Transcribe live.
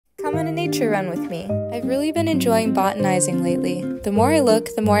come on a nature run with me. I've really been enjoying botanizing lately. The more I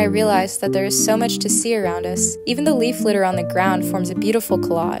look, the more I realize that there is so much to see around us. Even the leaf litter on the ground forms a beautiful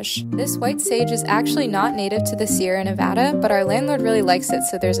collage. This white sage is actually not native to the Sierra Nevada, but our landlord really likes it,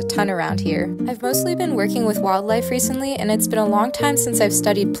 so there's a ton around here. I've mostly been working with wildlife recently, and it's been a long time since I've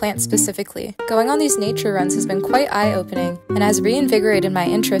studied plants specifically. Going on these nature runs has been quite eye-opening, and has reinvigorated my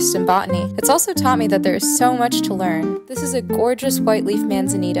interest in botany. It's also taught me that there is so much to learn. This is a gorgeous white leaf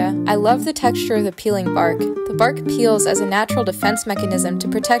manzanita. I love the texture of the peeling bark. The bark peels as a natural defense mechanism to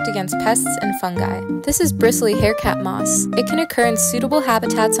protect against pests and fungi. This is bristly haircat moss. It can occur in suitable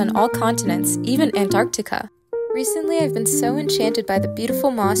habitats on all continents, even Antarctica. Recently, I've been so enchanted by the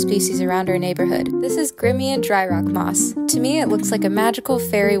beautiful moss species around our neighborhood. This is Grimmia dry rock moss. To me, it looks like a magical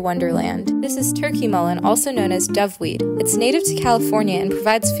fairy wonderland. This is turkey mullein, also known as doveweed. It's native to California and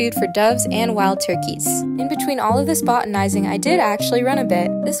provides food for doves and wild turkeys. In between all of this botanizing, I did actually run a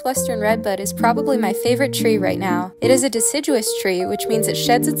bit. This western redbud is probably my favorite tree right now. It is a deciduous tree, which means it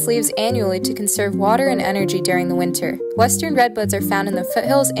sheds its leaves annually to conserve water and energy during the winter. Western redbuds are found in the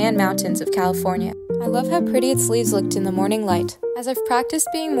foothills and mountains of California. I love how pretty its leaves looked in the morning light. As I've practiced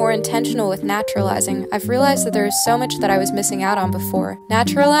being more intentional with naturalizing, I've realized that there is so much that I was missing out on before.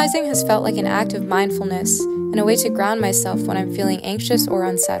 Naturalizing has felt like an act of mindfulness, and a way to ground myself when I'm feeling anxious or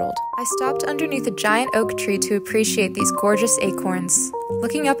unsettled. I stopped underneath a giant oak tree to appreciate these gorgeous acorns.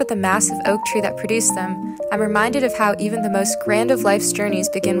 Looking up at the massive oak tree that produced them, I'm reminded of how even the most grand of life's journeys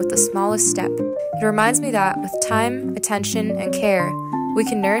begin with the smallest step. It reminds me that, with time, attention, and care, we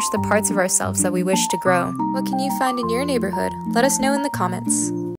can nourish the parts of ourselves that we wish to grow. What can you find in your neighborhood? Let us know in the comments.